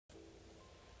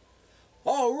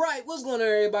Alright, what's going on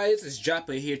everybody? This is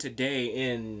Joppa here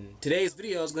today, and today's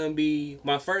video is going to be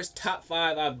my first top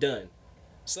 5 I've done.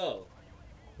 So,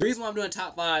 the reason why I'm doing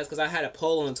top 5 is because I had a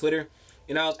poll on Twitter,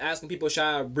 and I was asking people, should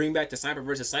I bring back the Sniper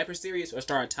vs. Sniper series or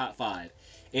start a top 5?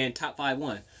 And top 5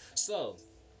 won. So,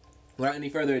 without any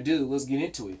further ado, let's get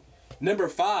into it. Number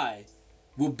 5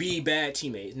 will be Bad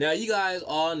Teammates. Now, you guys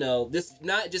all know, this is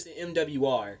not just an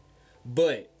MWR,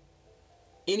 but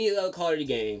any other Call of Duty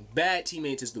game, Bad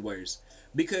Teammates is the worst.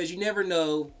 Because you never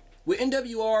know, with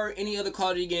MWR, any other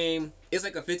Call of Duty game, it's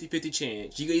like a 50-50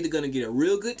 chance. You're either going to get a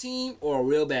real good team or a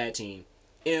real bad team.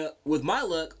 And with my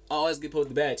luck, I always get put with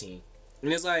the bad team.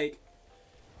 And it's like,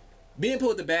 being put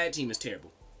with the bad team is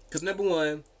terrible. Because number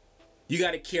one, you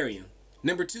got to carry them.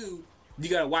 Number two, you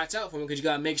got to watch out for them because you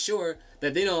got to make sure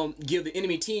that they don't give the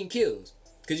enemy team kills.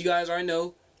 Because you guys already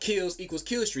know, kills equals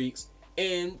kill streaks.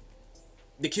 And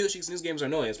the kill streaks in this game are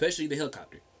annoying, especially the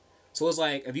helicopter. So it's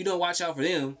like, if you don't watch out for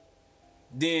them,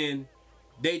 then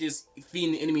they just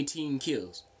feeding the enemy team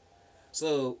kills.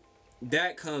 So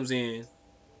that comes in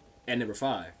at number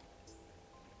 5.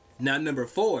 Now number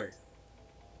 4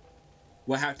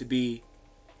 will have to be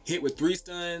hit with 3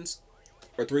 stuns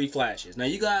or 3 flashes. Now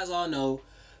you guys all know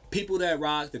people that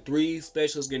rock the 3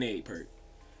 specialist grenade perk.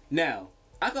 Now,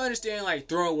 I can understand like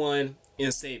throwing one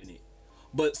and saving it.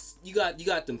 But you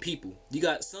got them people. You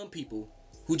got some people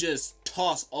who just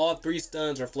toss all 3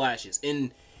 stuns or flashes,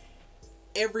 and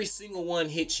every single one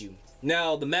hits you.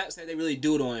 Now, the maps that they really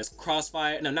do it on is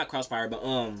Crossfire. No, not Crossfire, but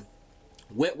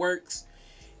Wetworks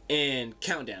and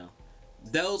Countdown.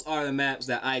 Those are the maps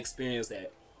that I experience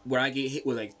that where I get hit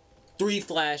with like 3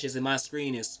 flashes and my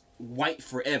screen is white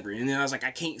forever. And then I was like,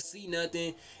 I can't see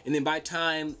nothing. And then by the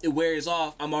time it wears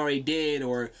off, I'm already dead.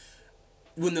 Or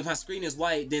when my screen is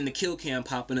white, then the kill cam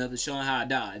popping up and showing how I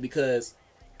died because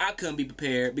I couldn't be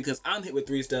prepared because I'm hit with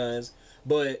 3 stuns,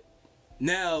 but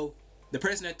now the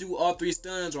person that threw all 3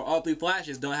 stuns or all 3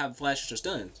 flashes don't have flashes or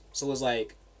stuns. So it's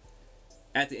like,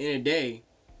 at the end of the day,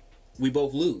 we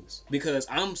both lose because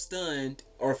I'm stunned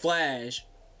or flash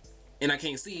and I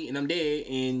can't see and I'm dead,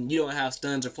 and you don't have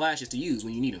stuns or flashes to use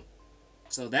when you need them.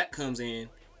 So that comes in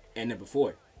at number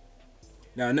 4.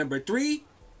 Now number 3,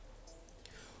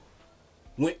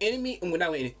 when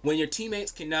your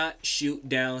teammates cannot shoot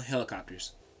down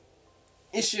helicopters.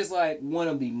 It's just like one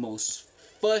of the most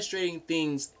frustrating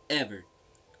things ever.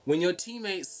 When your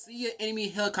teammates see an enemy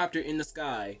helicopter in the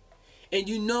sky, and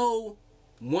you know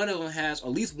one of them has, or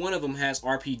at least one of them has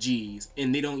RPGs,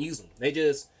 and they don't use them. They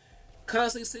just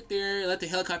constantly sit there, let the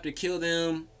helicopter kill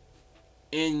them,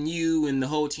 and you and the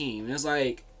whole team. And it's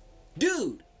like,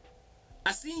 dude,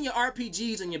 I seen your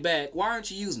RPGs in your back. Why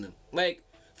aren't you using them? Like,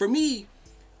 for me,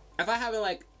 if I haven't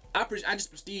like, I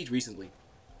just prestige recently,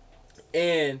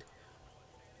 and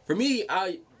for me,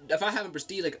 if I haven't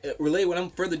prestige like relay when I'm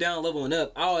further down leveling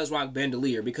up, I always rock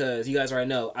Bandolier because you guys already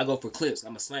know I go for clips.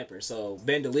 I'm a sniper, so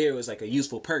Bandolier is like a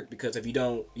useful perk because if you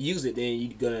don't use it, then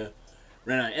you're gonna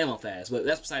run out of ammo fast. But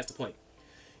that's besides the point.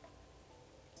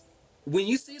 When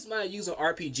you see somebody using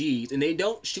RPGs and they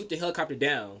don't shoot the helicopter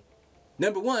down,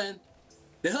 number one,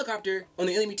 the helicopter on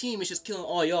the enemy team is just killing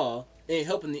all y'all and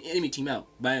helping the enemy team out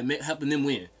by helping them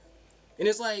win. And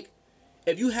it's like,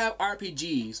 if you have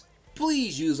RPGs,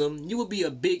 please use them. You will be a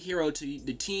big hero to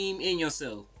the team and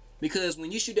yourself. Because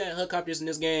when you shoot down helicopters in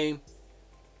this game,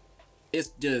 it's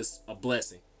just a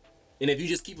blessing. And if you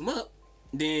just keep them up,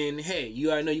 then hey, you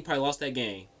already know you probably lost that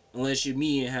game. Unless you're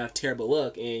me and have terrible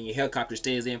luck and your helicopter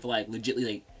stays in for like legitly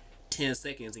like 10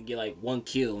 seconds and get like 1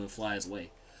 kill and flies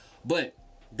away. But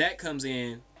that comes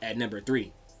in at number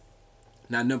 3.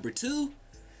 Now number 2,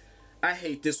 I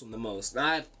hate this one the most.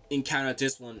 I've encountered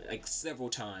this one like several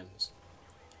times.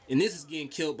 And this is getting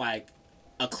killed by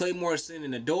a claymore sitting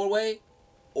in a doorway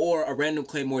or a random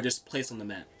claymore just placed on the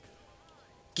map.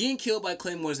 Getting killed by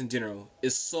claymores in general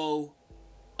is so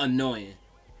annoying.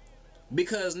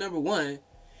 Because number one,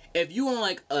 if you on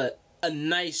like a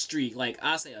nice streak, like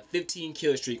I say a 15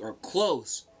 kill streak or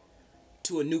close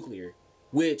to a nuclear,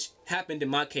 which happened in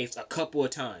my case a couple of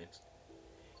times,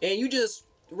 and you just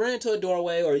run into a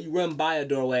doorway or you run by a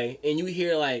doorway and you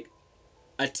hear like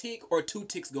a tick or 2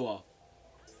 ticks go off,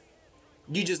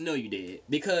 you just know you did.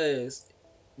 Because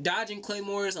dodging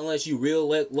claymores, unless you real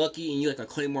lucky and you like a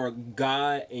claymore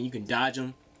god and you can dodge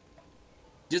them,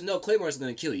 just know claymores are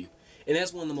going to kill you. And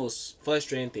that's one of the most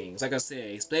frustrating things. Like I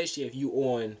said, especially if you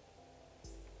on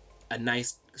a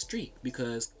nice streak,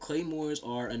 because claymores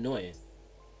are annoying.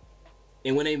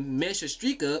 And when they mess your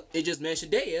streak up, it just mess your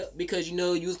day up because you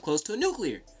know you was close to a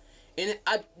nuclear. And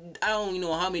I don't even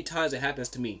know how many times it happens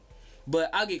to me, but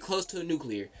I get close to a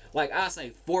nuclear, like I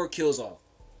say 4 kills off.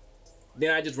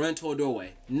 Then I just run to a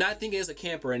doorway, not thinking it's a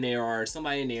camper in there or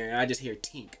somebody in there, and I just hear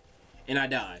tink, and I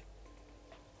die.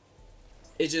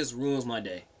 It just ruins my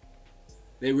day.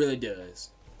 It really does.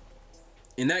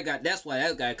 And that's why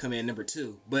that guy come in number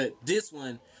 2. But this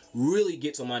one really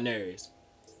gets on my nerves.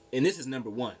 And this is number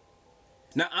 1.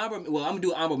 Now, I'm gonna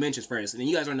do honorable mentions first, and then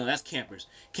you guys already know that's campers.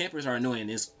 Campers are annoying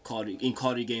in Call of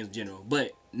Duty games in general.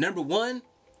 But number one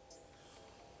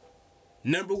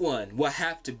will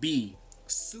have to be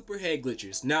super head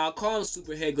glitchers. Now, I call them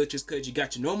super head glitchers because you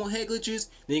got your normal head glitchers,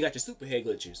 then you got your super head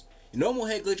glitchers. Your normal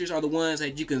head glitchers are the ones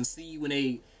that you can see when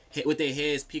they with their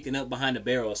heads peeking up behind a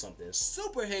barrel or something.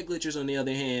 Super head glitchers, on the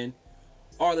other hand,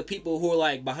 are the people who are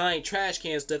like behind trash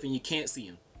can stuff and you can't see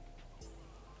them.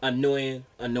 Annoying,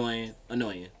 annoying,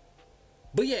 annoying.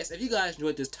 But yes, if you guys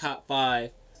enjoyed this top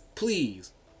 5,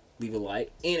 please leave a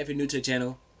like. And if you're new to the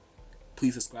channel,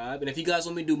 please subscribe. And if you guys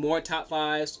want me to do more top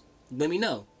 5s, let me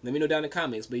know. Let me know down in the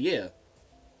comments. But yeah,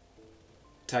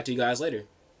 talk to you guys later.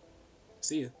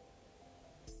 See ya.